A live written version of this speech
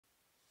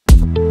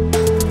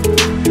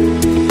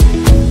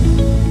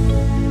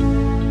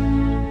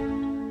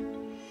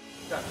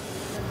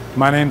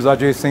My name is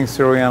Ajai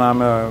Sirohi and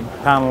I'm a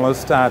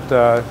panelist at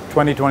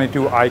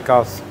 2022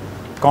 ICAS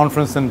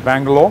conference in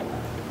Bangalore.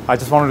 I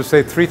just wanted to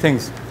say three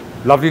things: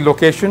 lovely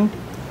location,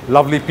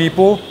 lovely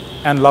people,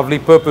 and lovely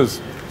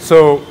purpose.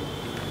 So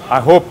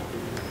I hope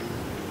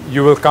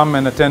you will come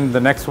and attend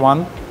the next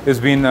one. It's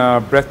been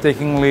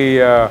breathtakingly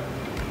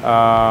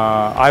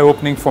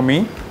eye-opening for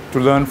me to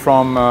learn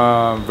from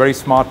very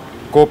smart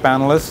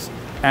co-panelists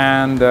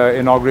and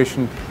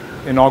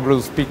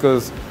inaugural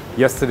speakers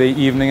yesterday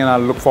evening, and I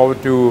look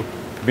forward to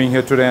being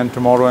here today and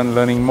tomorrow and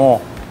learning more.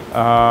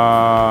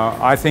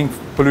 I think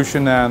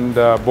pollution and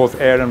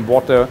both air and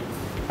water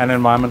and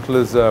environmental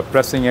is a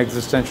pressing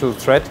existential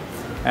threat,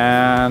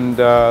 and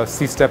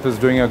CSTEP is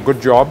doing a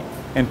good job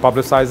in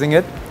publicizing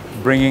it,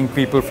 bringing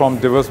people from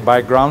diverse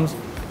backgrounds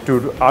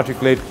to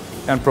articulate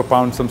and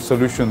propound some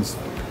solutions.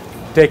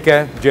 Take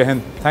care. Jai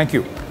Hind. Thank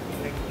you.